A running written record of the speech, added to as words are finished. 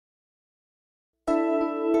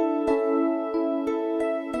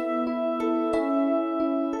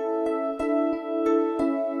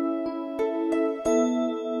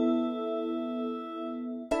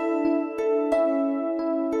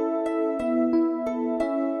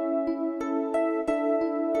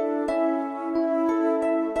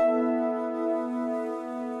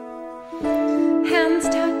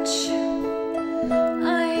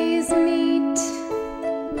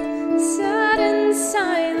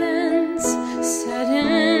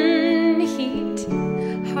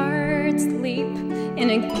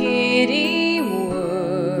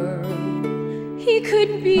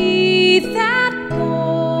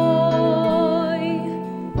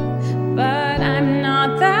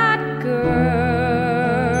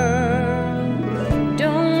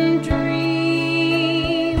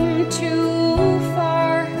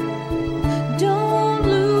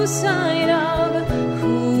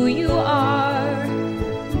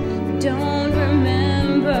don't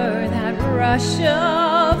remember that rush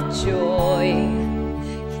of joy.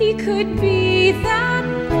 He could be that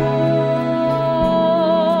boy.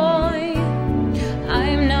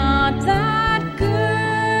 I'm not that girl.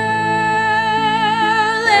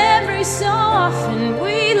 Every so often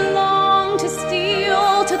we long to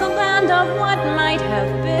steal to the land of what might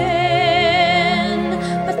have been,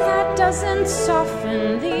 but that doesn't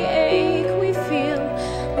soften the ache we feel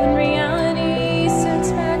when reality sets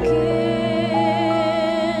back in.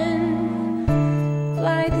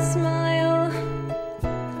 Blithe smile,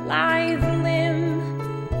 lithe limb,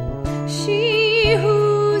 she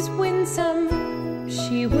who's winsome,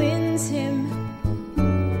 she wins him.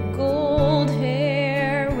 Gold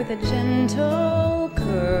hair with a gentle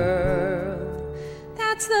curl,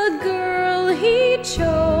 that's the girl he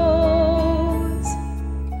chose.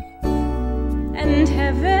 And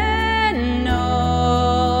heaven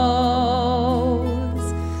knows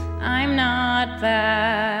I'm not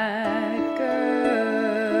that girl.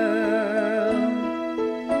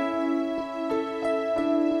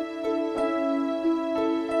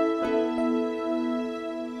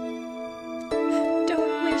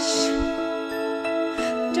 Don't wish,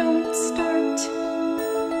 don't start.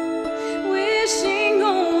 Wishing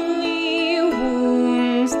only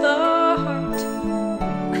wounds the heart.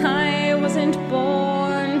 I wasn't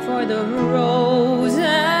born for the rose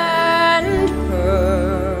and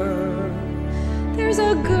pearl. There's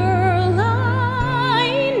a girl I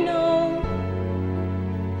know,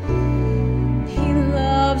 he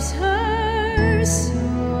loves her so.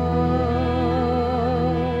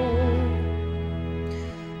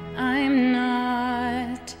 I'm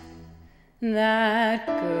not that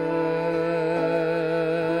girl.